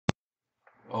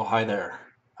Oh, hi there.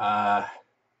 Uh,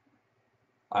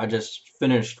 I just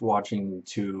finished watching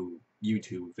two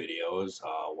YouTube videos,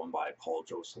 one by Paul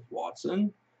Joseph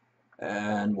Watson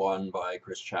and one by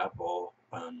Chris Chappell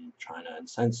on China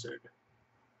Uncensored.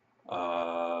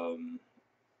 Um,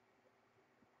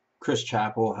 Chris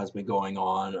Chappell has been going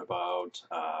on about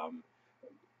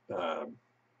uh,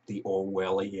 the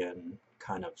Orwellian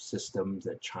kind of system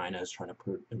that China is trying to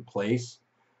put in place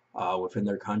within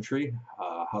their country,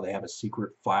 how they have a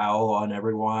secret file on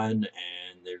everyone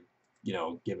and they're,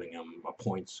 giving them a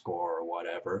point score or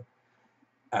whatever.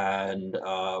 And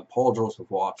Paul Joseph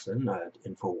Watson at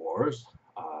Infowars,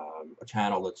 a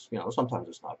channel that's, sometimes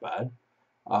it's not bad.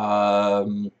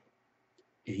 Um,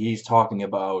 he's talking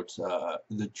about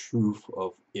the truth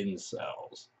of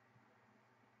incels.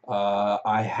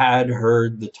 I had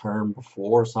heard the term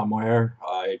before somewhere.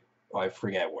 I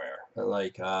forget where.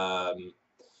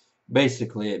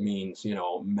 Basically, it means,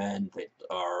 men that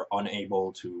are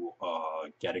unable to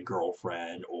get a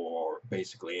girlfriend or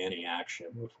basically any action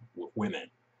with women.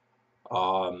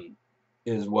 Um,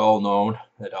 it is well known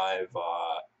that I've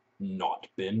not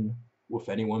been with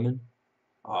any women.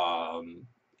 Um,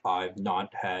 I've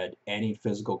not had any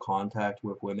physical contact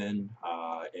with women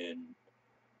in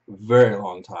a very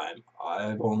long time.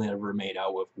 I've only ever made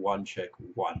out with one chick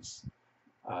once.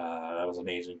 That was an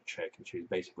Asian chick, and she was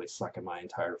basically sucking my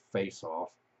entire face off.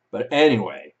 But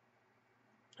anyway,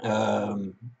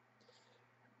 um,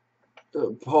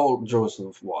 Paul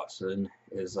Joseph Watson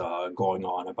is going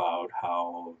on about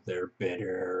how they're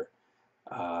bitter,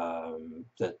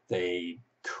 that they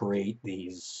create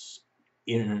these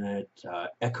internet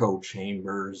echo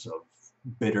chambers of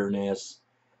bitterness,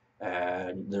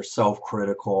 and they're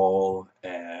self-critical,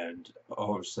 and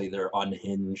obviously they're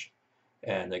unhinged,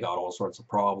 and they got all sorts of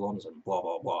problems, and blah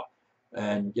blah blah.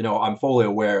 And I'm fully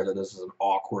aware that this is an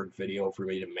awkward video for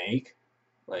me to make.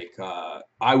 Like,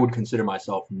 I would consider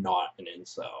myself not an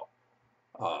incel.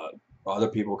 Uh, Other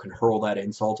people can hurl that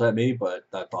insult at me, but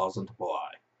that doesn't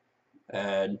apply.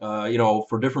 And,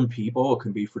 for different people, it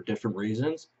can be for different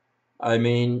reasons. I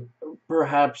mean,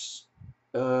 perhaps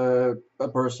a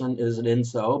person is an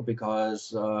incel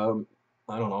because,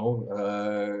 I don't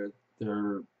know,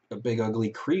 they're a big ugly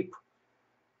creep,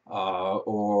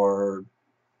 or,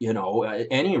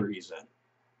 any reason.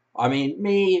 I mean,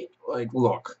 me, like,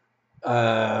 look,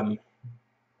 um,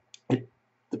 it,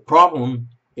 the problem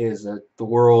is that the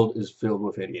world is filled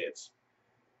with idiots.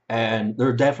 And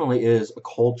there definitely is a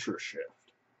culture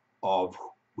shift of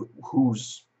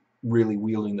who's really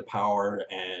wielding the power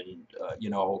and,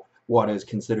 what is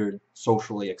considered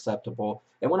socially acceptable.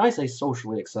 And when I say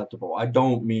socially acceptable, I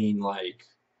don't mean like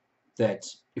that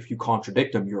if you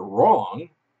contradict them, you're wrong,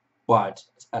 but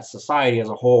as society as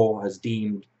a whole has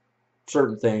deemed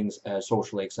certain things as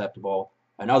socially acceptable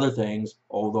and other things,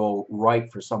 although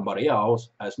right for somebody else,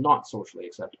 as not socially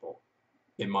acceptable.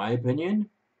 In my opinion,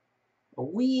 a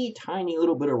wee tiny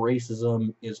little bit of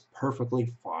racism is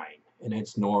perfectly fine and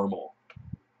it's normal.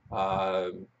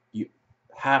 You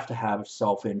have to have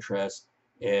self-interest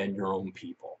in your own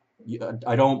people.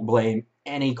 I don't blame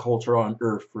any culture on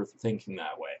earth for thinking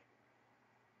that way.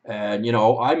 And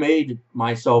I made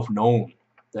myself known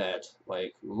that,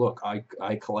 like, look,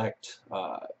 I collect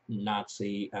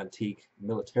Nazi antique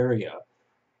militaria.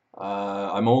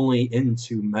 I'm only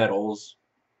into medals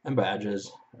and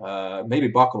badges, maybe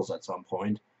buckles at some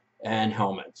point, and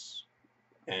helmets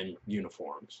and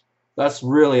uniforms. That's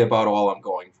really about all I'm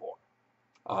going for.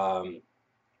 Um,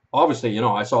 Obviously,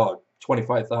 I saw a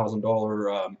 $25,000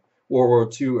 World War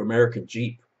II American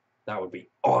Jeep. That would be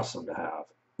awesome to have.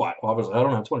 But obviously, I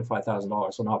don't have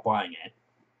 $25,000, so I'm not buying it.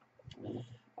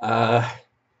 Uh,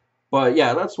 but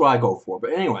yeah, that's what I go for.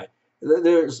 But anyway,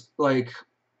 there's like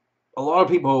a lot of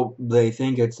people, they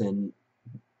think it's in,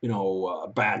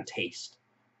 bad taste.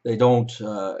 They don't,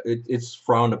 it's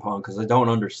frowned upon because they don't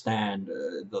understand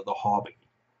the hobby.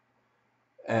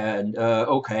 And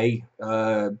okay,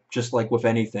 just like with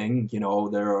anything,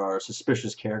 there are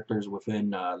suspicious characters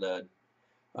within the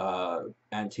uh,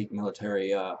 antique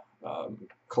military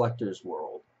collector's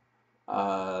world.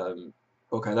 Um,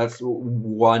 okay, that's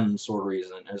one sort of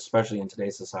reason, especially in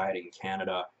today's society in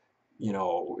Canada.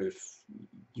 If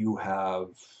you have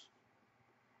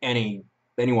any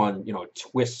anyone,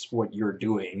 twists what you're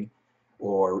doing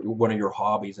or one of your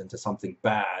hobbies into something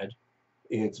bad,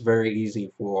 it's very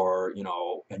easy for,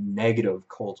 a negative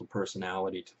cult of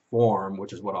personality to form,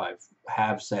 which is what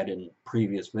have said in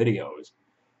previous videos.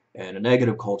 And a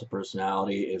negative cult of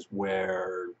personality is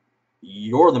where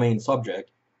you're the main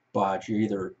subject, but you're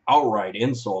either outright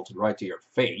insulted right to your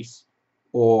face,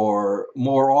 or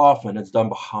more often it's done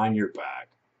behind your back.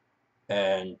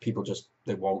 and people just,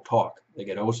 they won't talk. They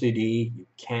get OCD, you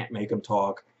can't make them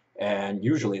talk, and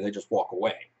usually they just walk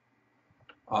away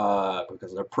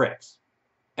because they're pricks.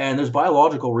 And there's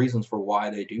biological reasons for why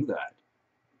they do that.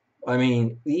 I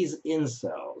mean, these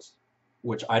incels,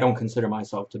 which I don't consider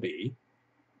myself to be,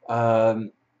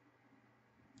 um,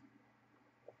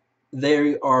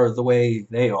 they are the way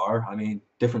they are. I mean,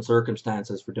 different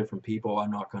circumstances for different people.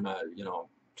 I'm not gonna,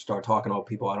 start talking about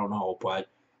people I don't know. But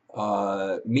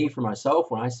me, for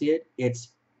myself, when I see it, it's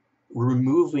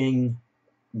removing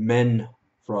men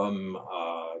from,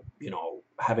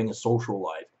 having a social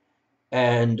life.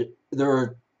 And there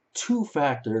are two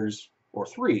factors, or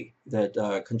three,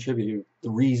 that contribute the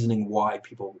reasoning why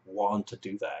people want to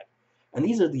do that. And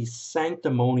these are these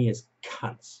sanctimonious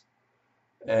cunts.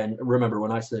 And remember,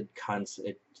 when I said cunts,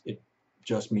 it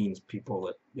just means people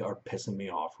that are pissing me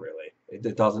off, really.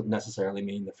 It doesn't necessarily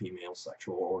mean the female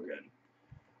sexual organ.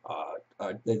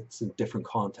 It's a different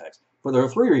context. But there are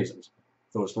three reasons.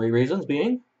 Those three reasons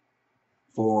being,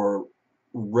 for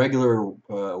regular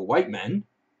white men,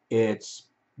 it's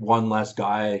one less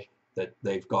guy that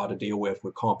they've got to deal with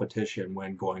competition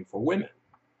when going for women.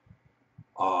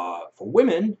 For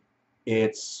women,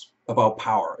 it's about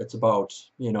power. It's about,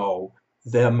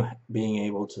 them being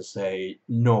able to say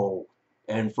no.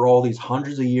 And for all these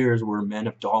hundreds of years where men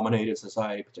have dominated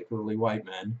society, particularly white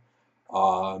men,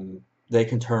 they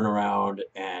can turn around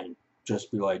and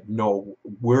just be like, no,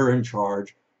 we're in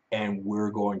charge, and we're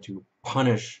going to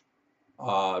punish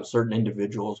certain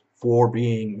individuals for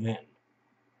being men.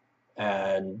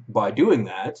 And by doing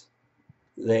that,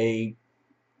 they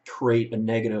create a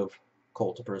negative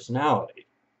cult of personality,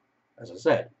 as I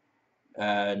said.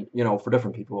 And, for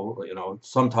different people,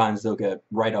 sometimes they'll get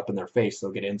right up in their face, they'll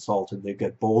get insulted, they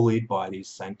get bullied by these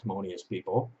sanctimonious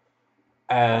people.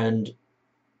 And,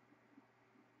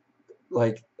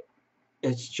 like,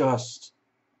 it's just,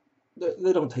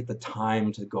 they don't take the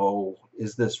time to go,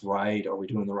 is this right? Are we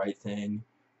doing the right thing?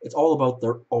 It's all about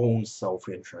their own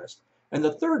self-interest. And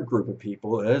the third group of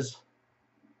people is,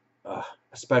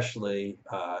 especially,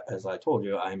 as I told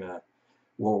you, I'm a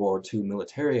World War II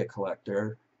militaria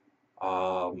collector.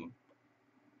 I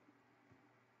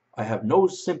have no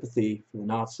sympathy for the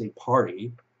Nazi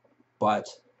Party, but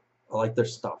I like their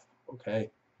stuff,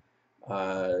 okay?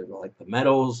 I like the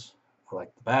medals, I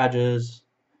like the badges,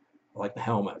 I like the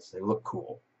helmets. They look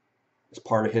cool. It's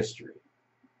part of history.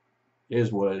 It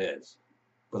is what it is.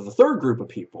 But the third group of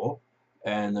people,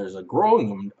 and there's a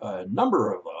growing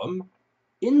number of them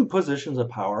in positions of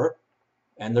power,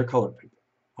 and they're colored people.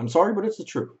 I'm sorry, but it's the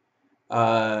truth.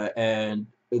 And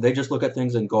they just look at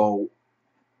things and go,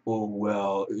 oh,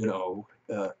 well,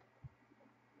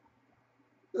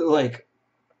 like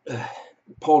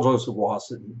Paul Joseph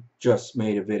Watson just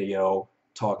made a video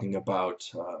talking about,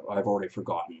 I've already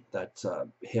forgotten, that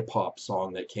hip-hop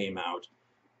song that came out,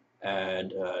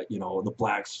 and, the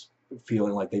blacks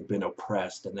feeling like they've been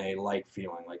oppressed, and they like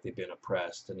feeling like they've been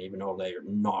oppressed, and even though they're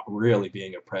not really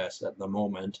being oppressed at the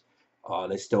moment,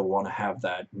 they still want to have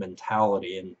that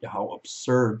mentality, and how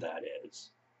absurd that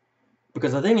is.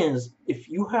 Because the thing is, if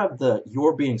you have the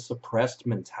 "you're being suppressed"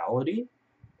 mentality,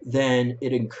 then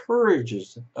it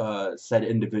encourages said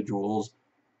individuals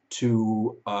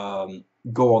to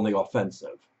go on the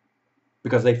offensive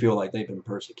because they feel like they've been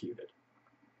persecuted.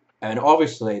 And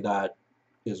obviously that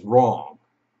is wrong.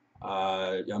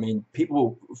 I mean,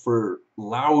 people for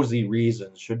lousy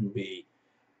reasons shouldn't be,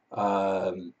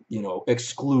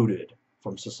 excluded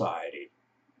from society.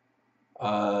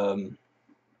 And,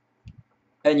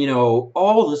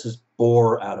 all this is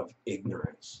born out of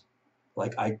ignorance.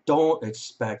 Like, I don't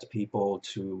expect people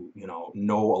to,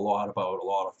 know a lot about a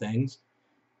lot of things.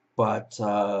 But,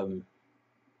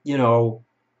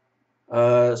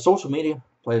 social media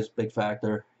plays a big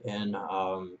factor in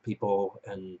people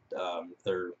and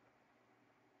their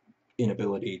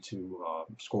inability to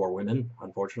score women,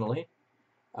 unfortunately.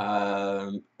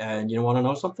 And you want to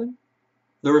know something?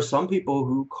 There are some people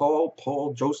who call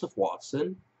Paul Joseph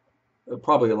Watson,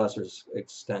 probably a lesser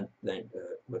extent than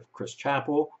with Chris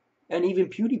Chappell, and even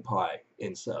PewDiePie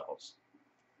incels.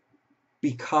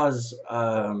 Because,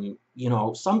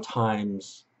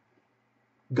 sometimes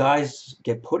guys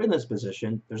get put in this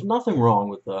position, there's nothing wrong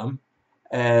with them,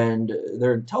 and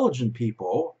they're intelligent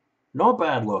people, not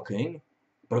bad looking,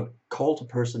 but a cult of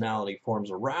personality forms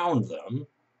around them,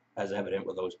 as evident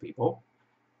with those people,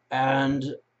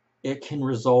 and it can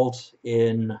result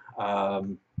in,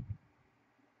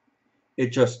 it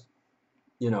just,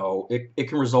 it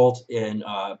can result in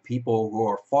people who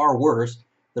are far worse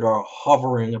that are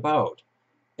hovering about.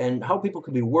 And how people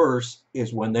can be worse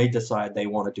is when they decide they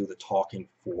want to do the talking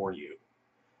for you.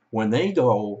 When they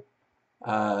go,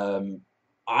 Um,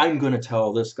 I'm going to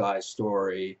tell this guy's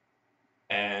story,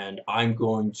 and I'm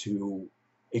going to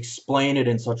explain it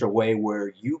in such a way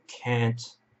where you can't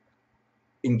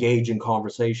engage in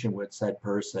conversation with said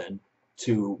person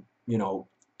to,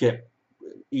 get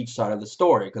each side of the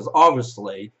story. Because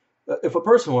obviously, if a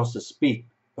person wants to speak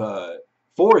uh,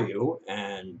 for you,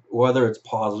 and whether it's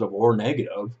positive or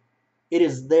negative, it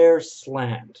is their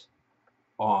slant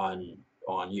on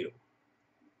you.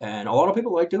 And a lot of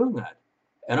people like doing that.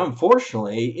 And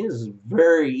unfortunately, it is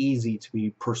very easy to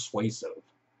be persuasive,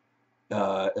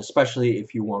 especially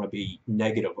if you want to be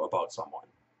negative about someone.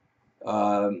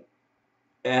 Um,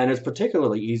 and it's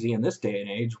particularly easy in this day and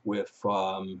age with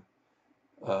uh,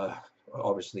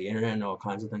 obviously the internet and all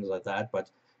kinds of things like that. But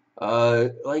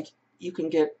like you can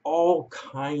get all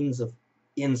kinds of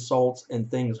insults and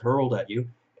things hurled at you,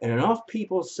 and enough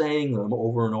people saying them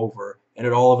over and over, and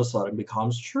it all of a sudden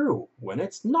becomes true when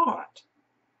it's not.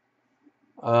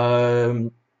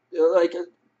 Um, like,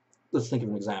 let's think of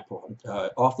an example.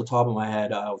 Off the top of my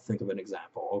head, I'll think of an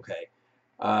example. Okay.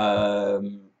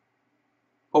 Um,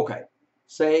 okay.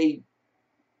 Say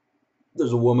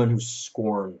there's a woman who's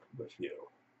scorned with you,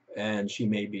 and she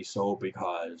may be so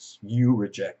because you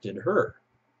rejected her.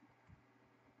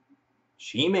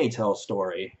 She may tell a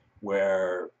story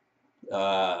where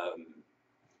um,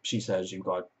 she says you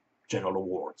got genital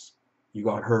warts, you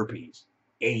got herpes,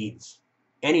 AIDS,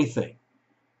 anything.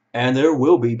 And there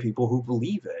will be people who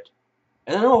believe it.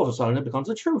 And then all of a sudden it becomes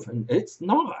the truth, and it's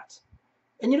not.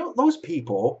 And those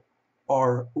people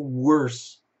are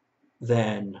worse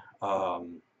than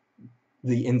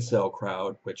the incel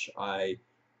crowd, which I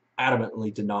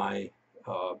adamantly deny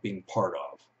being part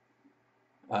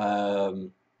of.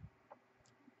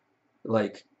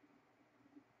 Like,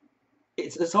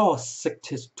 it's all a sick,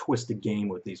 twisted game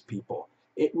with these people.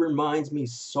 It reminds me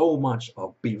so much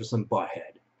of Beavis and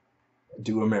Butthead,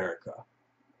 Do America,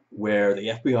 where the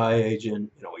FBI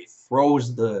agent, he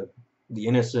throws the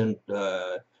innocent,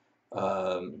 I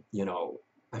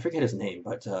forget his name,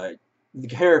 but the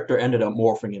character ended up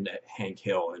morphing into Hank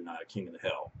Hill in King of the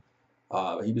Hill.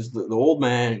 He was the old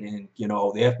man, and the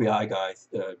FBI guy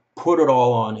put it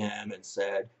all on him and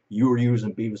said you were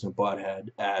using Beavis and Butthead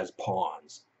as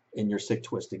pawns in your sick,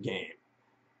 twisted game.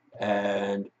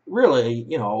 And really,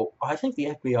 I think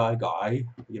the FBI guy,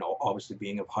 obviously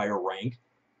being of higher rank,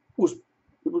 was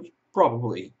it was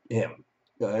probably him.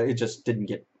 It just didn't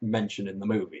get mentioned in the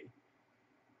movie.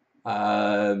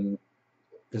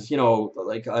 Because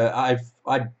like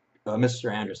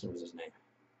Mr. Anderson was his name.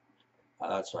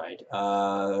 That's right.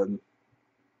 I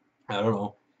don't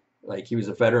know. Like he was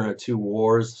a veteran of two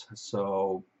wars,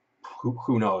 so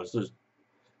who knows? There's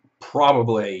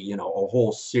probably a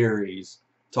whole series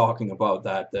talking about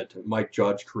that Mike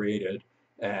Judge created,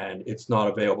 and it's not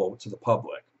available to the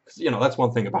public. Because that's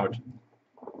one thing about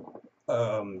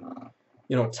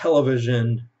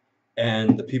television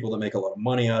and the people that make a lot of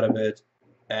money out of it,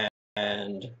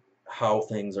 and how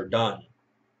things are done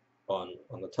on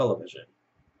the television,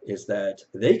 is that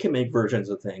they can make versions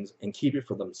of things and keep it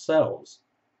for themselves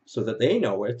so that they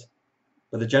know it,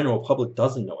 but the general public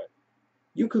doesn't know it.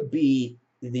 You could be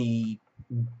the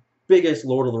biggest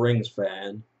Lord of the Rings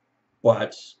fan,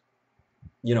 but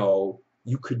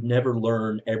you could never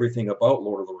learn everything about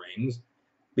Lord of the Rings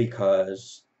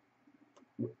because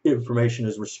information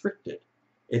is restricted.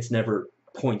 It's never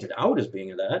pointed out as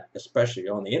being that, especially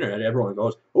on the internet. Everyone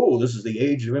goes, oh, this is the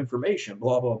age of information,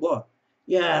 blah, blah, blah.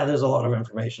 Yeah, there's a lot of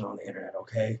information on the internet,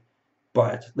 okay?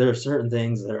 But there are certain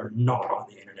things that are not on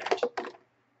the internet.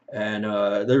 And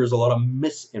there's a lot of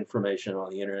misinformation on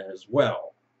the internet as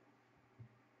well.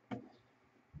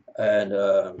 And,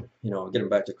 getting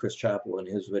back to Chris Chappell and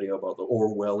his video about the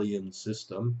Orwellian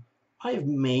system, I've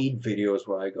made videos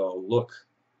where I go, look,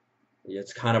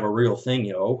 it's kind of a real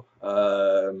thing,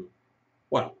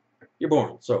 well, you're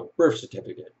born, so birth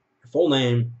certificate, your full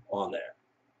name on there.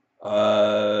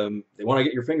 They want to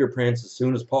get your fingerprints as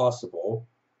soon as possible.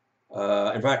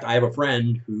 In fact, I have a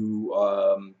friend who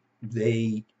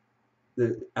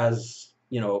as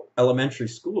elementary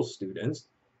school students,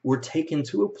 were taken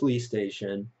to a police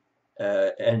station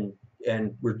and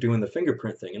were doing the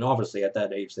fingerprint thing. And obviously, at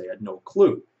that age, they had no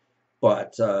clue.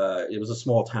 But it was a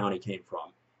small town he came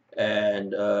from,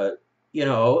 and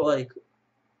like,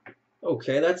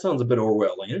 okay, that sounds a bit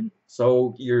Orwellian.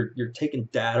 So you're taking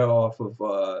data off of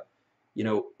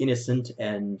innocent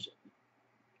and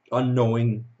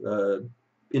unknowing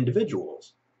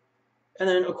individuals. And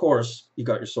then, of course, you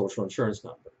got your social insurance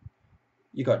number.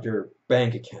 You got your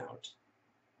bank account.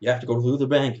 You have to go through the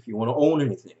bank if you want to own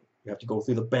anything. You have to go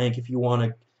through the bank if you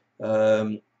want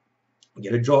to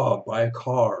get a job, buy a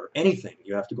car, anything,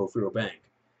 you have to go through a bank.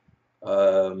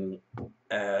 Um,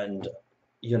 and,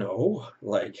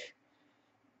 like,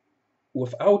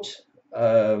 without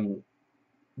the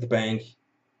bank,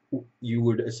 you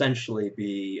would essentially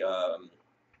be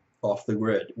off the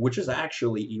grid, which is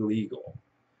actually illegal.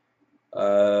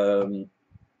 Um,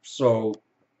 so,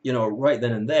 right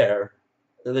then and there,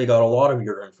 they got a lot of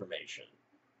your information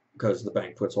because the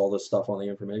bank puts all this stuff on the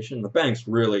information. The bank's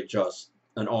really just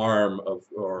an arm of,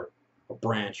 or a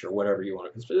branch or whatever you want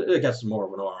to consider. I guess it's more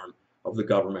of an arm of the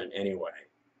government anyway.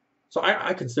 So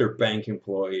I consider bank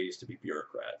employees to be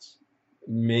bureaucrats.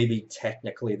 Maybe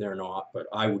technically they're not, but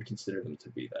I would consider them to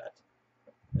be that.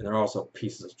 And they're also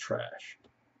pieces of trash,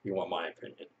 if you want my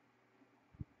opinion.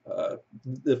 Uh,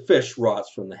 the fish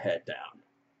rots from the head down.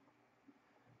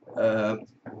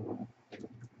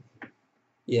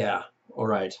 Yeah, all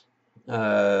right.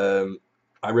 Um,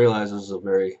 I realize this is a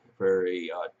very, very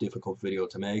difficult video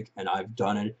to make, and I've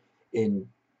done it in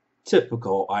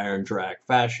typical Iron Drag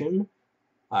fashion.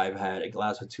 I've had a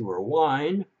glass or two of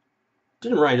wine.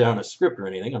 Didn't write down a script or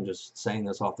anything. I'm just saying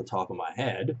this off the top of my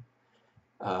head.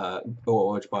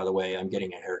 Which, by the way, I'm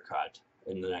getting a haircut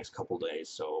in the next couple days.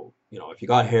 So, if you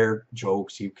got hair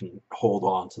jokes, you can hold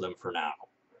on to them for now.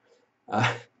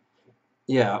 Uh,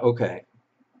 yeah, okay.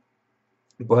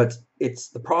 But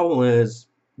the problem is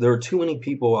there are too many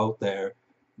people out there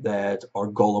that are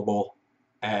gullible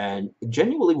and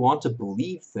genuinely want to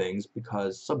believe things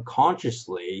because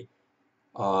subconsciously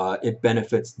it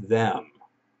benefits them,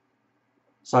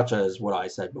 such as what I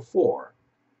said before.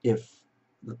 If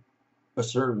if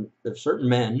certain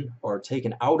men are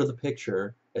taken out of the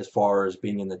picture as far as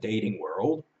being in the dating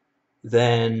world,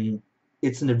 then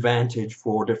it's an advantage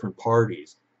for different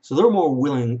parties. So they're more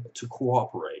willing to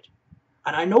cooperate.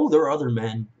 And I know there are other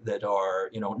men that are,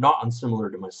 not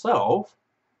unsimilar to myself,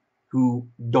 who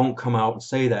don't come out and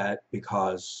say that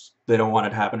because they don't want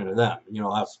it happening to them.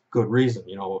 That's good reason.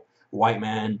 White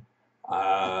man,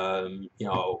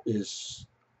 is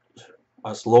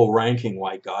us low-ranking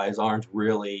white guys aren't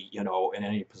really, in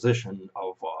any position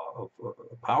of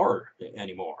power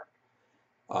anymore.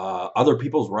 Other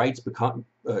people's rights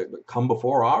come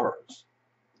before ours,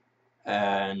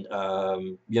 and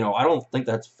I don't think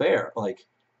that's fair. Like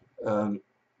um,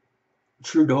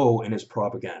 Trudeau and his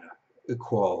propaganda,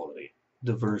 equality,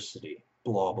 diversity,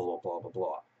 blah blah blah blah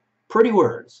blah. Pretty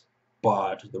words,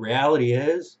 but the reality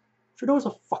is Trudeau's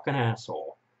a fucking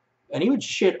asshole, and he would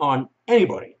shit on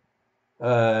anybody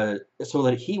so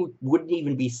that he wouldn't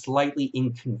even be slightly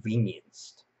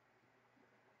inconvenienced.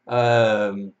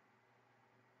 Um,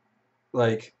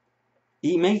 like,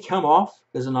 he may come off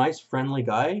as a nice, friendly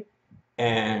guy,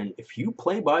 and if you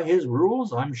play by his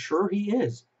rules, I'm sure he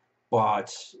is.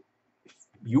 But if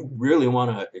you really want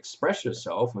to express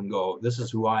yourself and go, this is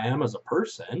who I am as a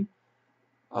person,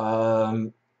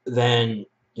 then,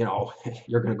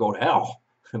 you're going to go to hell,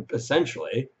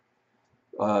 essentially.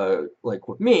 Like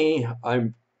with me,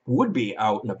 I would be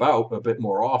out and about a bit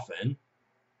more often.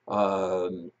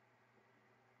 Um,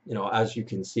 as you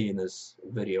can see in this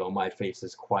video, my face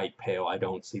is quite pale. I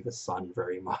don't see the sun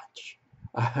very much.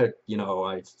 I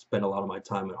spend a lot of my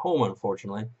time at home,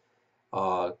 unfortunately.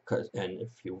 And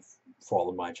if you've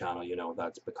followed my channel,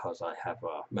 that's because I have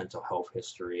a mental health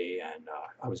history, and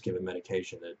I was given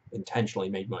medication that intentionally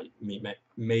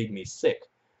made me sick,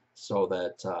 so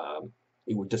that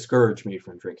it would discourage me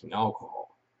from drinking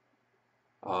alcohol.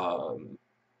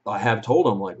 I have told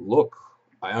him, like, look,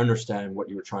 I understand what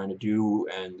you were trying to do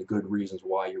and the good reasons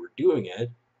why you were doing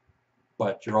it,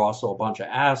 but you're also a bunch of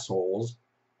assholes,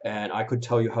 and I could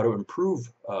tell you how to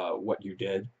improve what you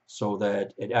did so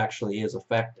that it actually is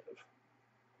effective.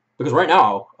 Because right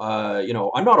now,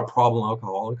 I'm not a problem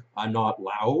alcoholic. I'm not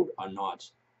loud. I'm not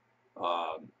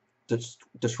uh,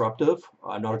 disruptive.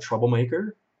 I'm not a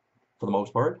troublemaker, for the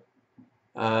most part.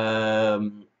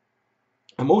 Um,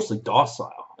 I'm mostly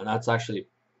docile, and that's actually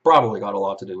probably got a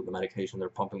lot to do with the medication they're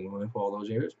pumping me with all those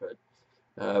years, but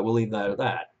we'll leave that at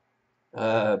that.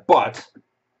 But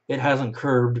it hasn't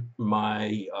curbed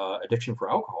my addiction for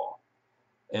alcohol.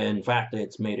 In fact,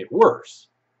 it's made it worse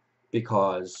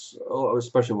because,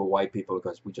 especially with white people,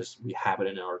 because we have it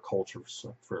in our culture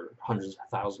for hundreds of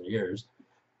thousands of years,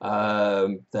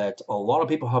 that a lot of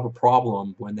people have a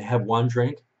problem when they have one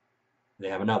drink, they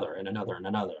have another and another and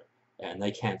another, and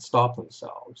they can't stop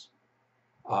themselves.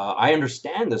 I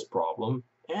understand this problem,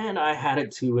 and I had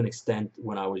it to an extent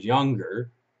when I was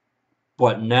younger,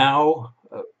 but now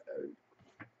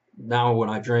when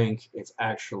I drink, it's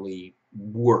actually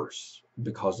worse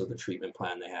because of the treatment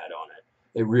plan they had on it.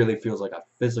 It really feels like a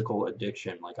physical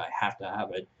addiction, like I have to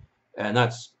have it. And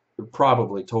that's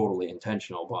probably totally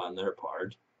intentional on their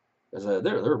part, because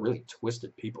they're really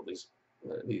twisted people.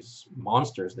 These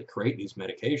monsters that create these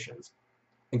medications,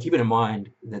 and keeping in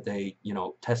mind that they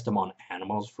test them on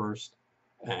animals first,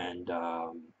 and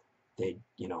they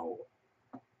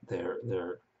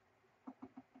they're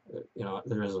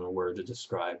there isn't a word to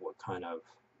describe what kind of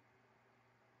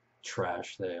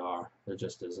trash they are. There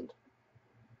just isn't.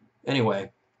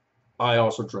 Anyway, I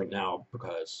also drink now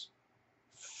because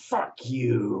fuck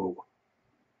you.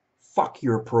 Fuck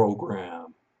your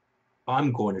program.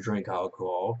 I'm going to drink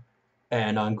alcohol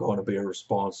and I'm going to be a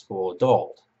responsible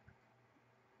adult.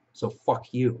 So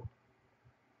fuck you.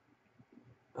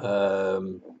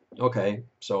 Um, okay,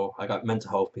 so I got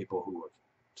mental health people who have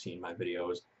seen my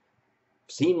videos,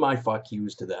 seen my fuck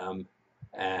yous to them,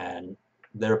 and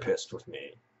they're pissed with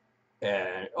me.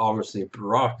 And obviously,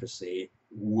 bureaucracy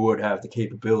would have the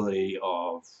capability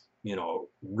of,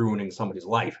 ruining somebody's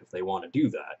life if they want to do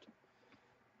that.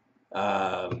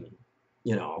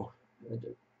 You know,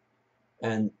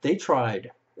 and they tried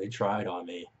on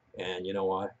me, and you know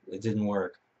what? It didn't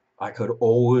work. I could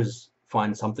always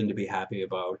find something to be happy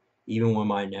about, even when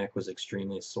my neck was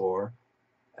extremely sore,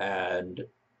 and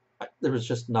there was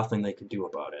just nothing they could do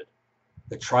about it.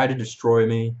 They tried to destroy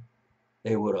me.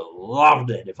 They would have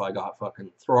loved it if I got fucking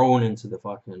thrown into the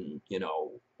fucking,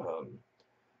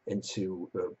 into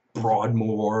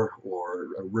Broadmoor or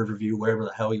Riverview, whatever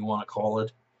the hell you want to call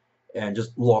it, and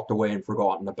just locked away and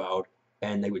forgotten about.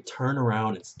 And they would turn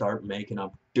around and start making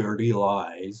up dirty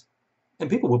lies, and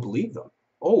people would believe them.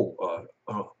 Oh,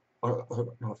 an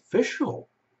official,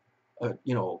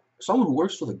 someone who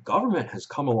works for the government has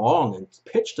come along and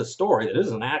pitched a story that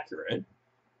isn't accurate,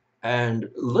 and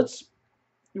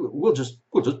we'll just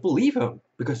believe him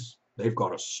because they've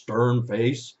got a stern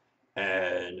face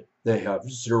and they have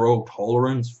zero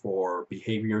tolerance for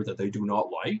behavior that they do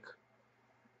not like,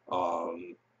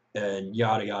 um, and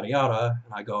yada yada yada.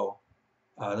 And I go,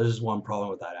 there's just one problem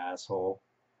with that asshole.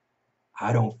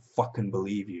 I don't fucking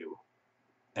believe you.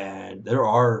 And there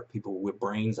are people with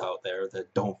brains out there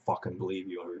that don't fucking believe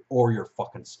you or your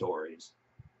fucking stories.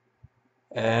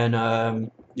 And,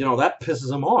 that pisses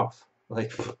them off.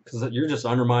 Like, because you're just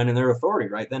undermining their authority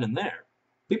right then and there.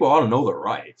 People ought to know their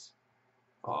rights.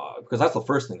 Because that's the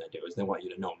first thing they do is they want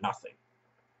you to know nothing.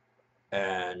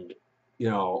 And,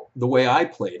 the way I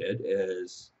played it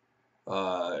is,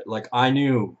 like, I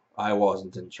knew I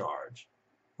wasn't in charge.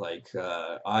 Like,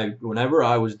 whenever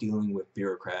I was dealing with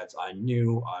bureaucrats, I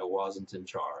knew I wasn't in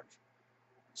charge.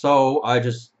 So I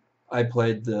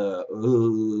played the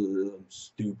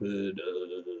stupid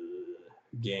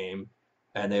game,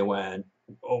 and they went,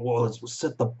 oh, well, let's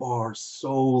set the bar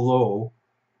so low.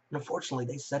 And unfortunately,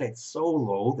 they set it so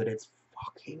low that it's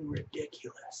fucking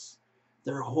ridiculous.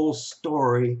 Their whole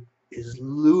story is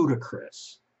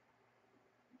ludicrous.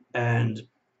 And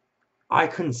I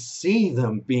can see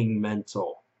them being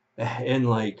mental. And,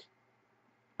 like,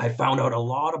 I found out a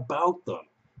lot about them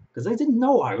because they didn't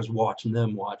know I was watching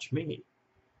them watch me.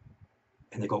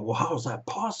 And they go, well, how is that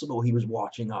possible? He was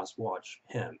watching us watch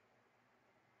him.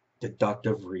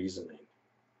 Deductive reasoning.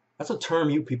 That's a term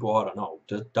you people ought to know.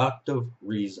 Deductive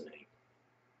reasoning.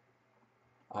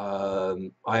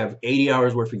 I have 80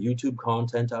 hours worth of YouTube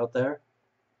content out there.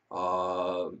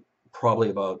 Probably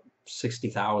about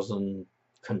 60,000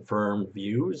 confirmed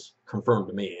views. Confirmed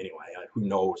to me anyway. Who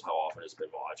knows how often it's been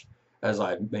watched. As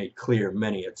I've made clear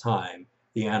many a time,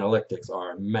 the analytics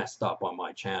are messed up on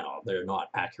my channel. They're not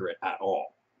accurate at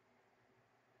all.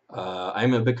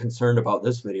 I'm a bit concerned about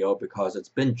this video because it's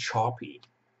been choppy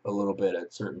a little bit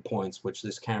at certain points, which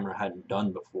this camera hadn't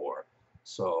done before.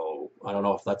 So I don't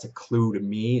know if that's a clue to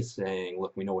me saying,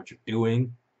 look, we know what you're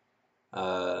doing.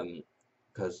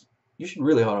 Because you should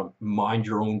really ought to mind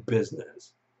your own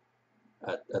business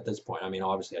at this point. I mean,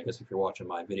 obviously, I guess if you're watching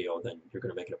my video, then you're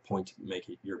going to make it a point to make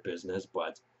it your business,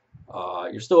 but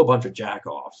you're still a bunch of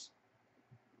jack-offs.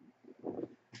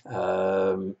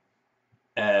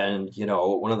 And,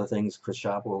 one of the things Chris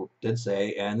Chappell did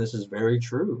say, and this is very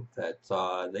true, that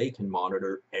they can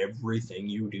monitor everything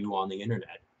you do on the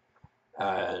internet.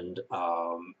 And,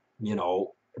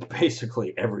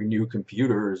 basically every new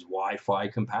computer is Wi-Fi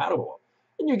compatible.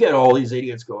 And you get all these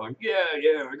idiots going, yeah,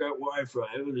 I got Wi-Fi.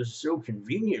 Oh, this is so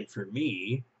convenient for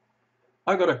me.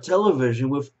 I got a television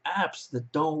with apps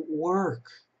that don't work.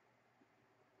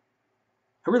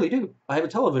 I really do. I have a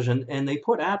television, and they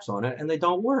put apps on it, and they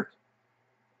don't work.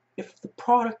 If the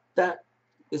product that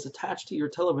is attached to your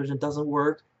television doesn't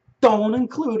work, don't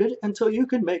include it until you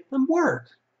can make them work.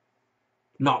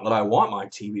 Not that I want my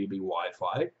TV to be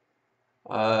Wi-Fi,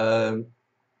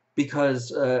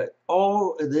 because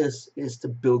all of this is to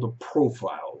build a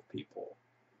profile of people.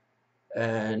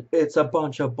 And it's a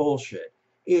bunch of bullshit.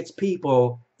 It's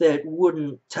people that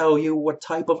wouldn't tell you what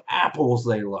type of apples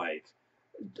they like.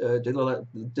 Do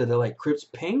they like Crips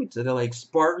Pink? Do they like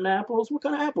Spartan apples? What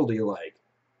kind of apple do you like?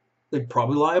 They'd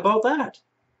probably lie about that.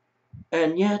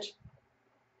 And yet,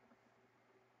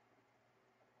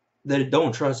 they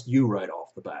don't trust you right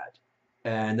off the bat.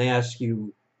 And they ask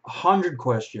you 100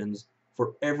 questions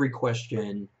for every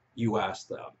question you ask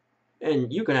them.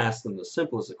 And you can ask them the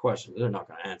simplest of questions, they're not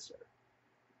going to answer.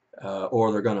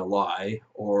 Or they're going to lie,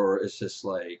 or it's just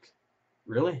like,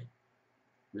 really?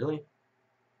 Really?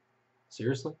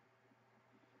 Seriously?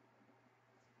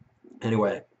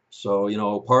 Anyway, so,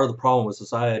 part of the problem with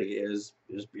society is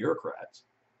bureaucrats.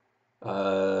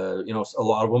 A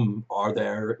lot of them are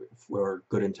there for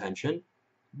good intention,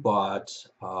 but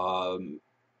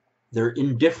they're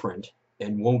indifferent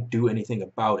and won't do anything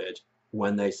about it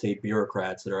when they say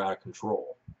bureaucrats that are out of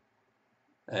control.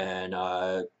 And,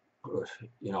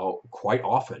 quite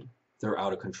often they're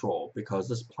out of control because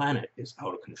this planet is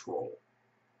out of control.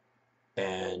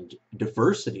 And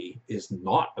diversity is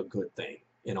not a good thing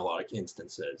in a lot of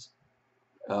instances.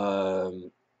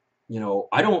 Um,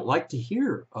 I don't like to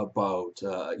hear about,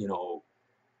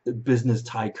 business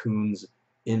tycoons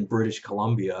in British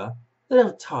Columbia that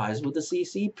have ties with the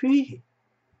CCP.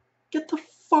 Get the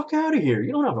fuck out of here.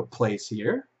 You don't have a place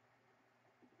here.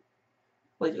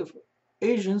 Like, if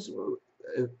Asians,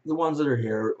 the ones that are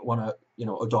here, want to,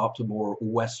 adopt a more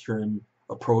Western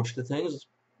approach to things,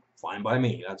 fine by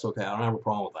me. That's okay. I don't have a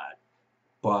problem with that.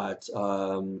 But,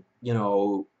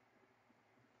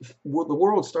 if the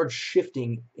world starts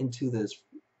shifting into this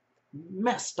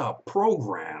messed up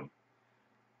program,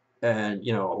 and,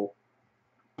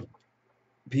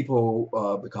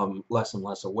 people become less and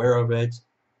less aware of it.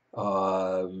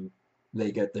 Um,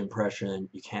 they get the impression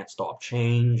you can't stop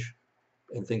change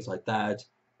and things like that,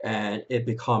 and it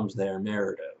becomes their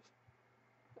narrative.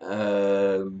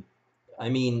 Um, I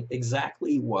mean,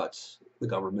 exactly what the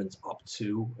government's up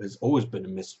to has always been a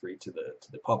mystery to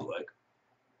the public,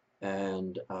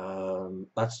 and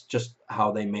that's just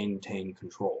how they maintain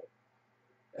control.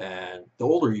 And the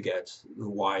older you get, the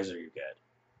wiser you get.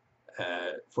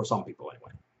 For some people,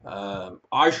 anyway.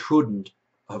 I shouldn't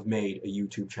have made a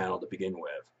YouTube channel to begin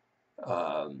with,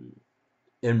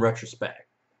 in retrospect,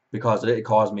 because it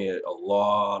caused me a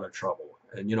lot of trouble.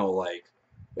 And, like,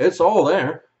 it's all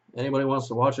there. Anybody wants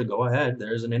to watch it, go ahead.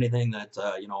 There isn't anything that,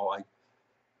 I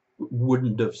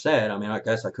wouldn't have said. I mean, I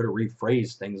guess I could have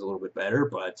rephrased things a little bit better,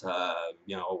 but,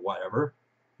 whatever.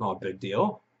 Not a big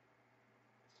deal.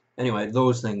 Anyway,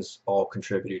 those things all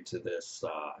contributed to this,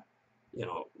 you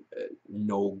know,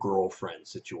 no girlfriend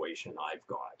situation I've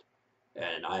got.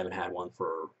 And I haven't had one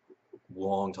for a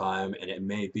long time, and it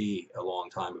may be a long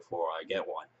time before I get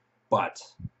one. But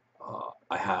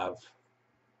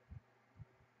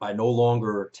I no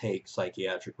longer take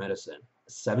psychiatric medicine.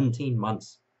 17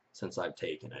 months since I've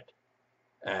taken it.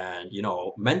 And,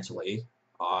 mentally,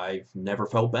 I've never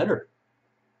felt better.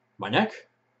 My neck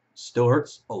still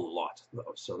hurts a lot,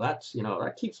 though. So that's,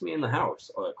 that keeps me in the house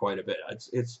quite a bit.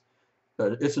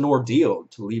 It's an ordeal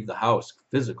to leave the house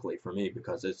physically for me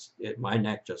because my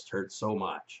neck just hurts so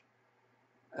much.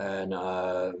 And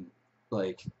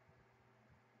like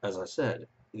as I said,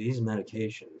 these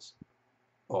medications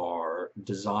are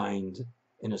designed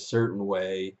in a certain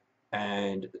way,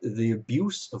 and the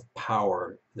abuse of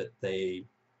power that they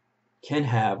can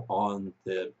have on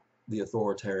the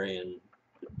authoritarian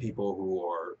people who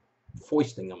are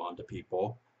foisting them onto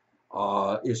people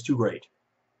is too great.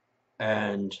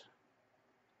 And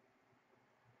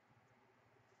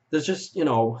there's just, a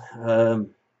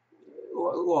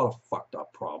lot of fucked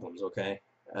up problems, okay?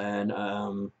 And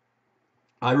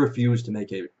I refuse to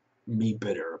make me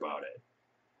bitter about it.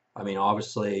 I mean,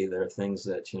 obviously, there are things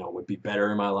that, would be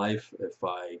better in my life if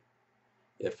I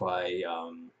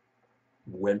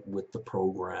went with the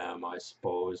program, I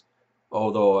suppose.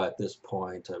 Although at this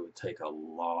point, it would take a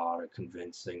lot of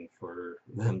convincing for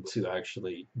them to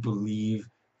actually believe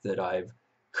that I've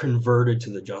converted to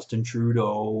the Justin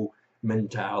Trudeau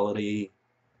mentality,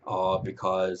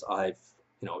 because I've,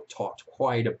 talked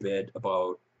quite a bit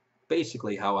about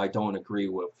basically how I don't agree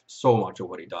with so much of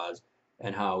what he does,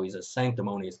 and how he's a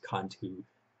sanctimonious cunt who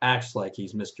acts like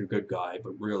he's Mr. Good Guy,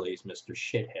 but really he's Mr.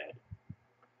 Shithead.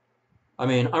 I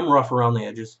mean, I'm rough around the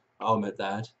edges, I'll admit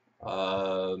that.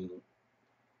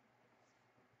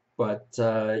 But,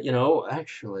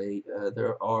 actually,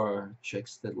 there are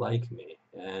chicks that like me,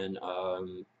 and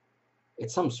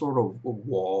it's some sort of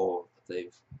wall that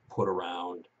they've put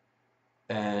around,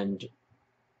 and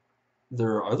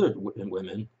there are other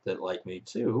women that like me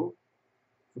too,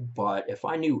 but if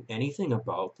I knew anything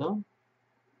about them,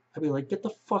 I'd be like, get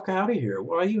the fuck out of here.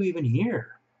 Why are you even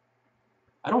here?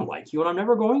 I don't like you, and I'm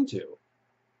never going to.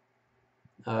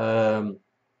 Um,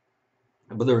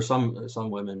 but there are some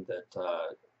women that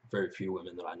very few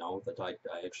women that I know that I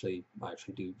actually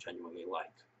do genuinely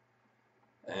like,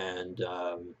 and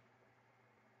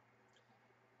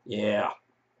yeah,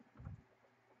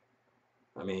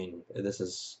 I mean this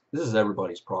is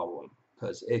everybody's problem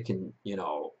because it can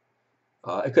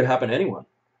it could happen to anyone.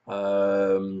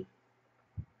 Um,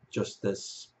 just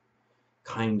this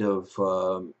kind of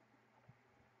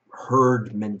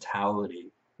herd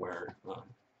mentality where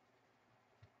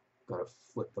gotta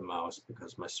flip the mouse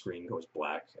because my screen goes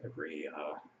black every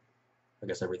I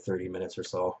guess every 30 minutes or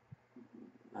so,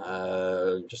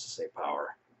 just to save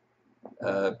power.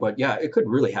 But yeah, it could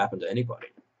really happen to anybody.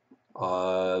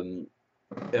 Um,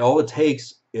 all it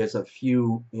takes is a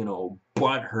few,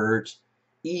 butthurt,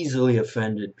 easily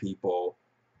offended people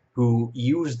who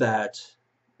use that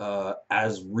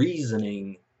as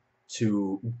reasoning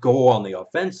to go on the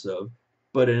offensive,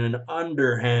 but in an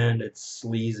underhanded,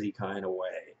 sleazy kind of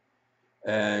way.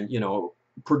 And,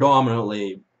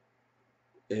 predominantly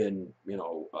in,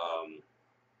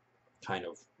 kind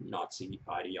of Nazi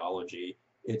ideology,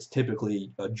 it's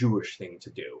typically a Jewish thing to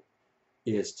do,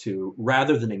 is to,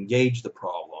 rather than engage the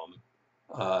problem,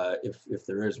 if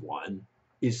there is one,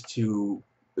 is to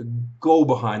go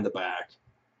behind the back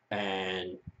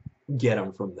and get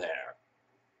them from there.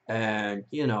 And,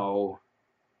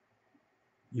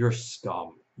 you're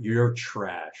scum. You're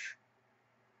trash.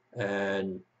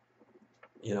 And,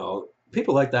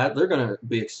 people like that, they're going to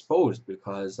be exposed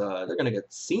because they're going to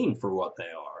get seen for what they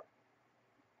are.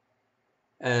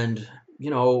 And,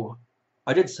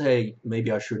 I did say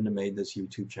maybe I shouldn't have made this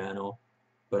YouTube channel,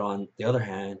 but on the other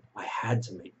hand, I had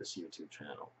to make this YouTube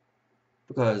channel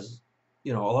because,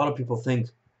 a lot of people think,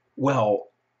 well,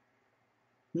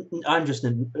 I'm just,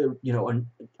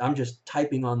 I'm just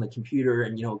typing on the computer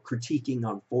and, critiquing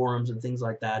on forums and things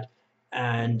like that,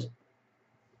 and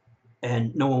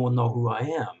no one will know who I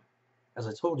am. As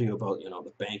I told you about,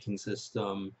 the banking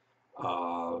system,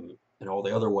 and all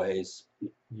the other ways,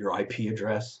 your IP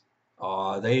address,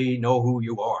 they know who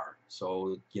you are.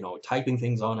 So, typing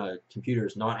things on a computer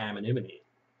is not anonymity.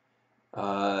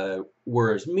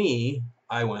 Whereas me,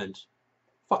 I went,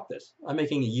 fuck this. I'm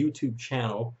making a YouTube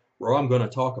channel where I'm going to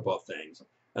talk about things.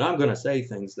 And I'm going to say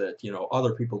things that,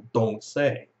 other people don't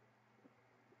say.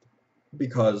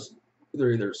 Because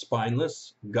they're either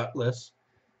spineless, gutless,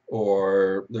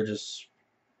 or they're just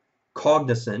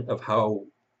cognizant of how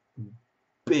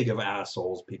big of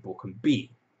assholes people can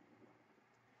be.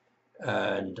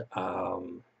 And,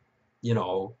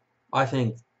 I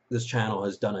think this channel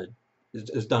has done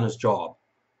its job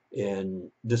in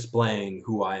displaying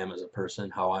who I am as a person,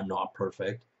 how I'm not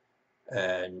perfect.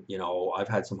 And, I've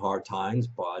had some hard times,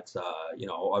 but,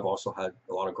 I've also had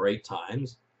a lot of great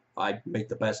times. I make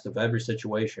the best of every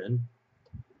situation.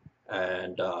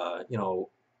 And,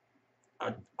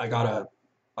 I gotta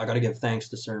give thanks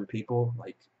to certain people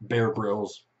like Bear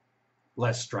Grylls,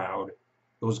 Les Stroud.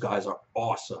 Those guys are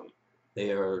awesome.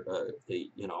 They're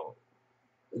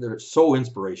so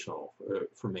inspirational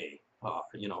for me.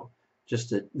 Just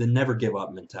the never give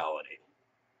up mentality.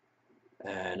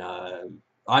 And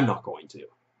I'm not going to.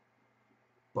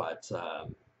 But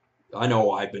I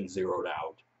know I've been zeroed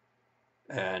out.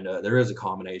 And there is a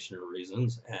combination of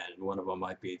reasons, and one of them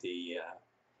might be the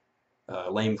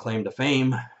lame claim to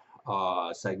fame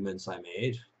segments I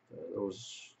made.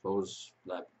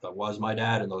 That was my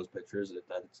dad in those pictures.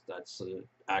 That's an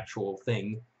actual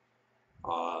thing.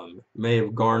 May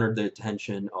have garnered the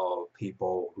attention of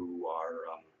people who are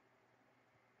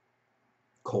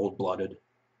cold-blooded,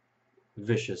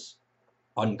 vicious,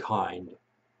 unkind,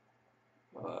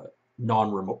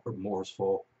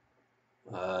 non-remorseful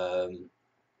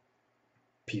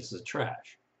pieces of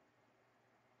trash.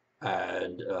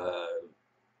 And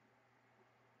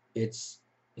it's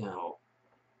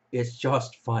it's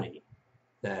just funny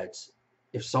that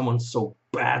if someone so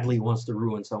badly wants to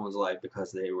ruin someone's life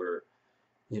because they were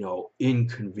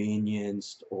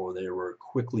inconvenienced, or they were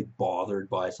quickly bothered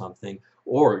by something,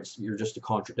 or you're just a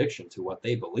contradiction to what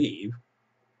they believe,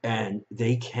 and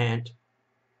they can't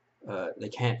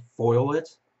foil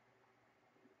it.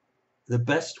 The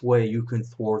best way you can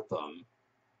thwart them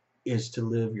is to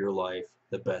live your life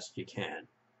the best you can.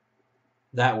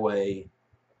 That way,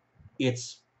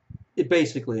 it's a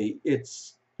buzzkill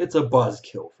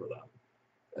for them.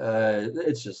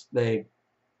 It's just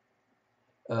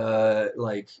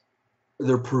like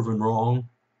they're proven wrong.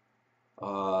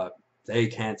 They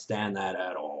can't stand that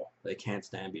at all. They can't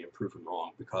stand being proven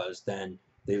wrong because then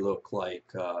they look like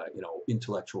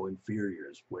intellectual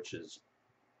inferiors, which is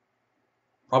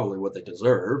probably what they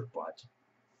deserve, but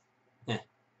eh.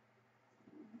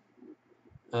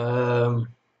 Um,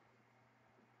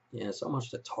 yeah, so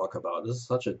much to talk about. This is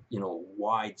such a,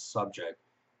 wide subject,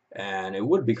 and it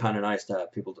would be kind of nice to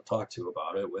have people to talk to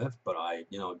about it with, but I,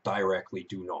 directly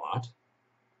do not.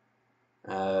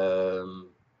 Um,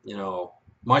 you know,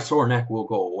 my sore neck will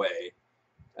go away,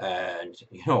 and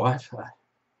you know what?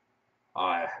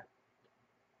 I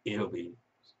it'll be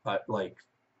like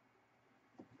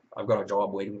I've got a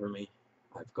job waiting for me.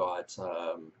 I've got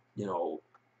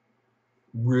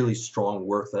really strong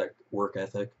work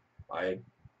ethic. I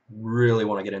really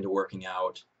want to get into working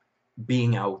out,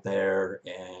 being out there,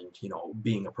 and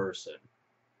being a person.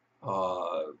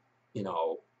 Uh, you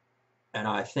know, and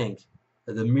I think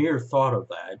the mere thought of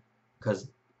that, because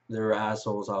there are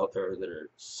assholes out there that are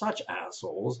such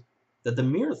assholes, that the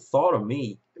mere thought of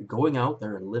me going out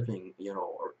there and living,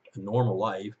 a normal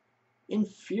life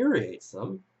infuriates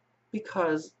them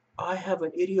because I have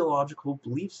an ideological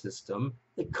belief system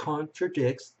that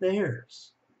contradicts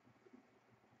theirs.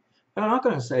 And I'm not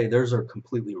going to say theirs are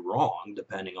completely wrong,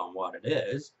 depending on what it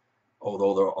is,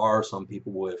 although there are some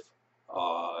people with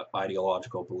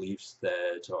ideological beliefs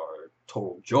that are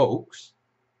total jokes,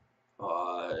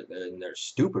 and they're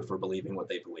stupid for believing what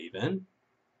they believe in.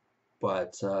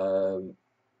 But,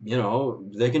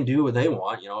 they can do what they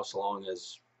want, so long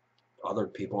as other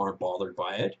people aren't bothered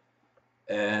by it.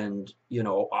 And,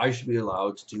 I should be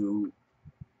allowed to do,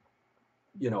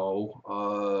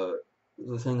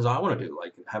 the things I want to do,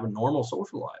 like have a normal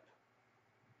social life.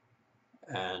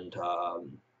 And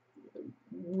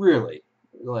really,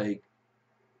 like,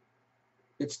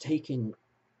 it's taken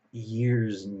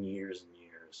years and years and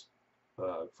years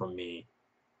from me,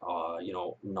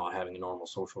 not having a normal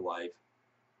social life.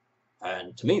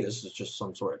 And to me, this is just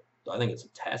some sort of, I think it's a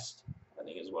test, I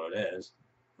think is what it is.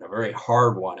 And a very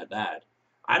hard one at that.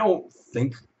 I don't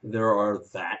think there are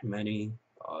that many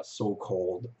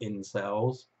so-called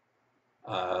incels.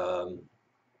 Um,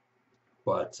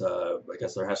 but I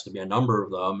guess there has to be a number of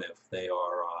them if they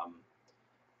are,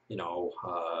 you know,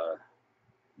 uh,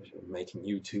 making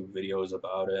YouTube videos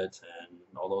about it and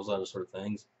all those other sort of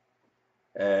things.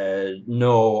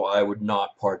 No, I would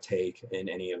not partake in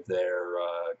any of their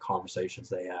conversations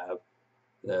they have.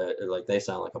 Like they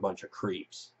sound like a bunch of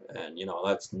creeps, and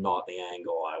that's not the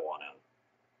angle I want to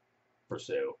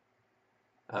pursue.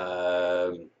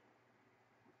 Um,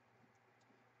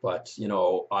 but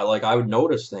I would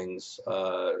notice things,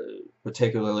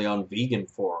 particularly on vegan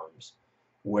forums,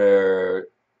 where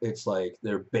it's like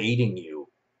they're baiting you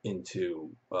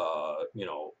into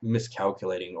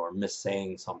miscalculating or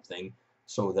missaying something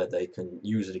so that they can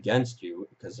use it against you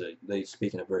because they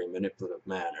speak in a very manipulative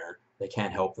manner. They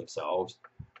can't help themselves.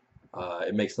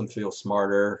 It makes them feel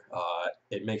smarter.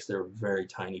 It makes their very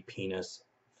tiny penis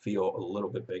feel a little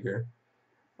bit bigger.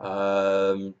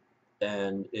 Um,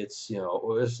 and it's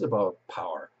about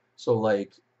power. So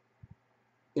like,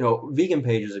 vegan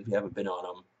pages, if you haven't been on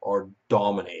them, are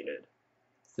dominated.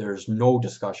 There's no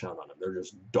discussion on them. They're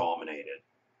just dominated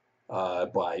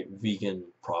by vegan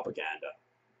propaganda.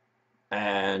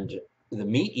 And the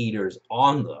meat eaters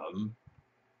on them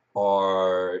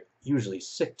are usually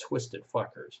sick, twisted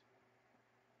fuckers.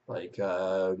 Like,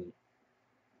 I'm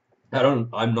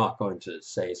not going to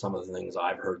say some of the things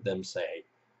I've heard them say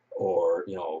or,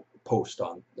 post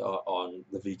on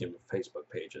the vegan Facebook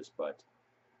pages, but,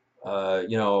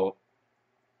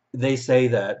 they say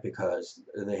that because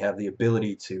they have the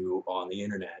ability to on the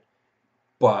internet,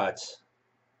 but,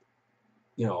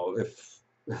 if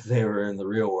they were in the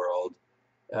real world,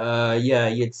 yeah,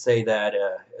 you'd say that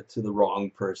to the wrong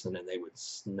person and they would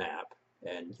snap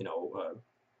and,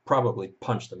 probably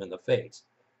punch them in the face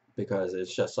because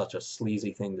it's just such a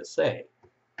sleazy thing to say.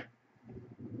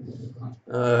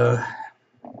 Uh,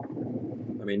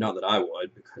 I mean, not that I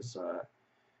would because,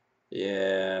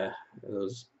 yeah,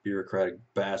 those bureaucratic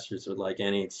bastards would like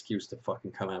any excuse to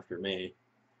fucking come after me.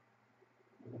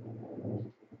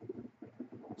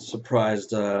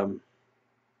 Surprised,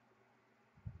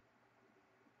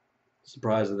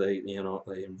 surprised that they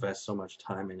invest so much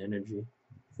time and energy,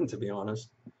 to be honest.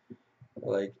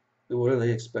 Like, what do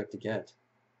they expect to get?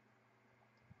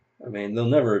 I mean, they'll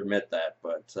never admit that,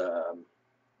 but,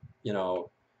 you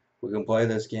know, we can play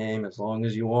this game as long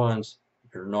as you want.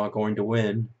 You're not going to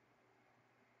win.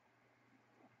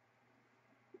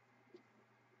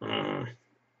 And,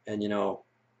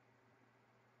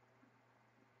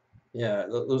 yeah,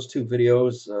 those two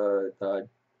videos that I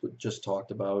just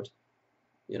talked about,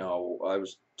 I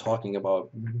was talking about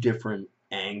different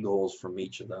angles from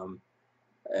each of them.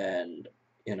 And,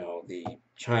 the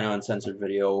China Uncensored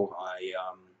video,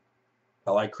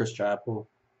 I like Chris Chappell.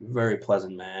 very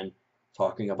pleasant man,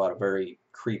 talking about a very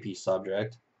creepy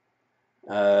subject.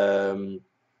 Um,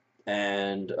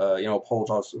 and you know, Paul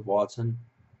Joseph Watson.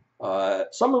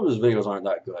 Some of his videos aren't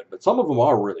that good, but some of them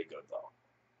are really good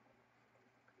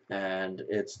though, and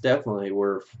it's definitely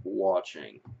worth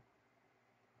watching.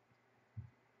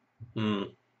 Hmm.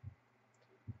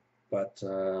 But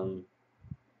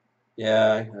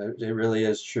yeah, it really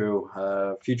is true.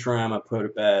 Futurama put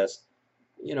it best.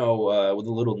 You know, with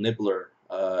the little Nibbler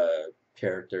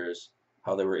characters,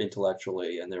 how they were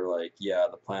intellectually, and they were like, yeah,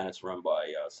 the planet's run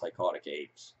by psychotic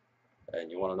apes. And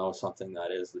you want to know something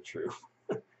that is the truth?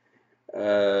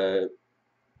 Uh,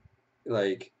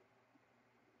 like,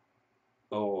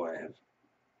 oh, I have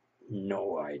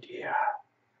no idea.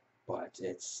 But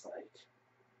it's like,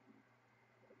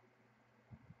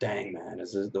 dang, man,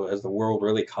 has the world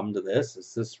really come to this?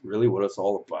 Is this really what it's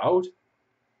all about?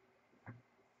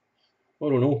 I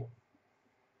don't know.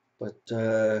 But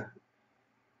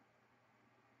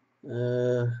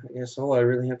I guess all I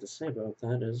really have to say about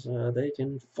that is they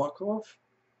can fuck off.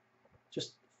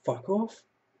 Just fuck off.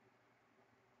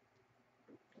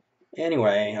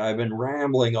 Anyway, I've been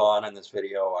rambling on in this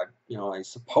video. I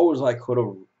suppose I could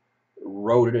have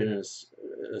wrote it in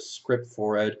a script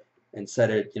for it and said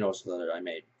it, so that I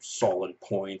made solid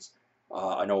points.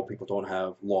 I know people don't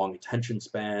have long attention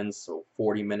spans, so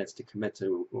 40 minutes to commit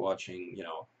to watching,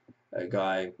 a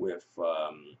guy with,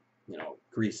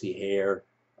 greasy hair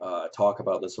talk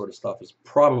about this sort of stuff is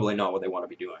probably not what they want to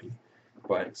be doing.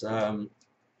 But,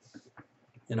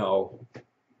 you know,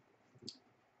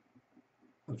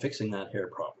 I'm fixing that hair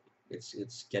problem.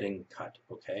 It's getting cut,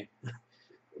 okay?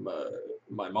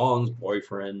 My mom's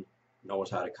boyfriend knows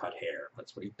how to cut hair.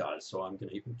 That's what he does, so I'm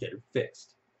gonna even get it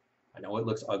fixed. I know it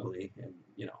looks ugly, and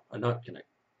I'm not gonna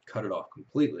cut it off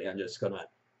completely. I'm just gonna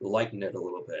lighten it a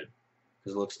little bit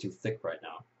because it looks too thick right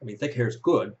now. I mean, thick hair is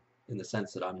good in the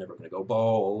sense that I'm never gonna go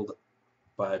bald,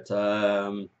 but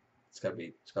it's gotta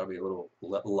be a little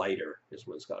lighter is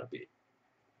what it's gotta be.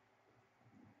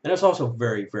 And it's also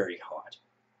very, very hot.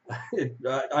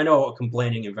 I know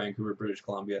complaining in Vancouver, British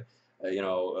Columbia,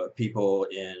 people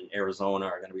in Arizona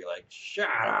are going to be like, shut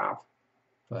up.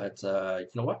 But you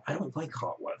know what? I don't like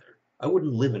hot weather. I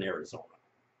wouldn't live in Arizona.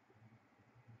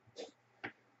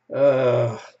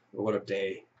 Uh, what a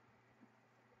day.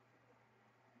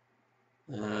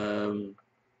 Um,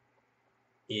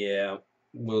 yeah,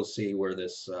 we'll see where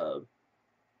this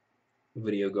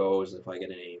video goes. If I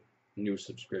get any new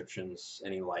subscriptions,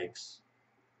 any likes,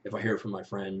 if I hear from my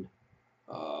friend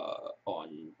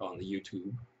on the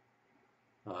YouTube.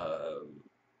 Um,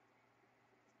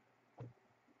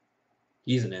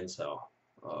 he's an incel.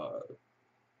 Uh,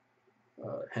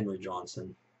 Henry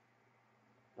Johnson.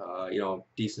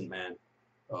 Decent man.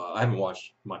 I haven't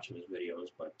watched much of his videos,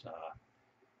 but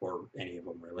or any of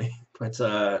them really. But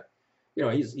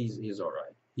he's all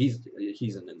right. He's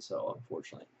an incel,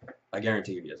 unfortunately. I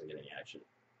guarantee you he doesn't get any action.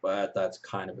 But that's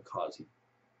kind of because he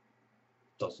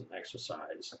doesn't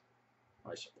exercise,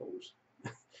 I suppose.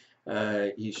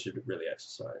 He should really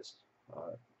exercise.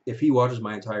 If he watches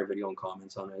my entire video and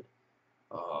comments on it,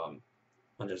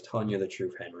 I'm just telling you the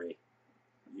truth, Henry.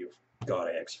 You've got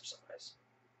to exercise.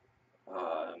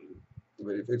 Um,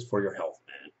 it's for your health,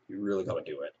 man. You really got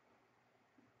to do it.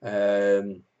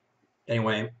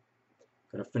 Anyway,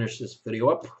 gonna finish this video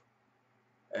up,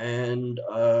 and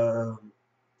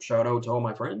shout out to all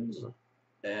my friends,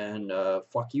 and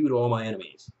fuck you to all my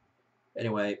enemies.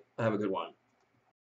 Anyway, have a good one.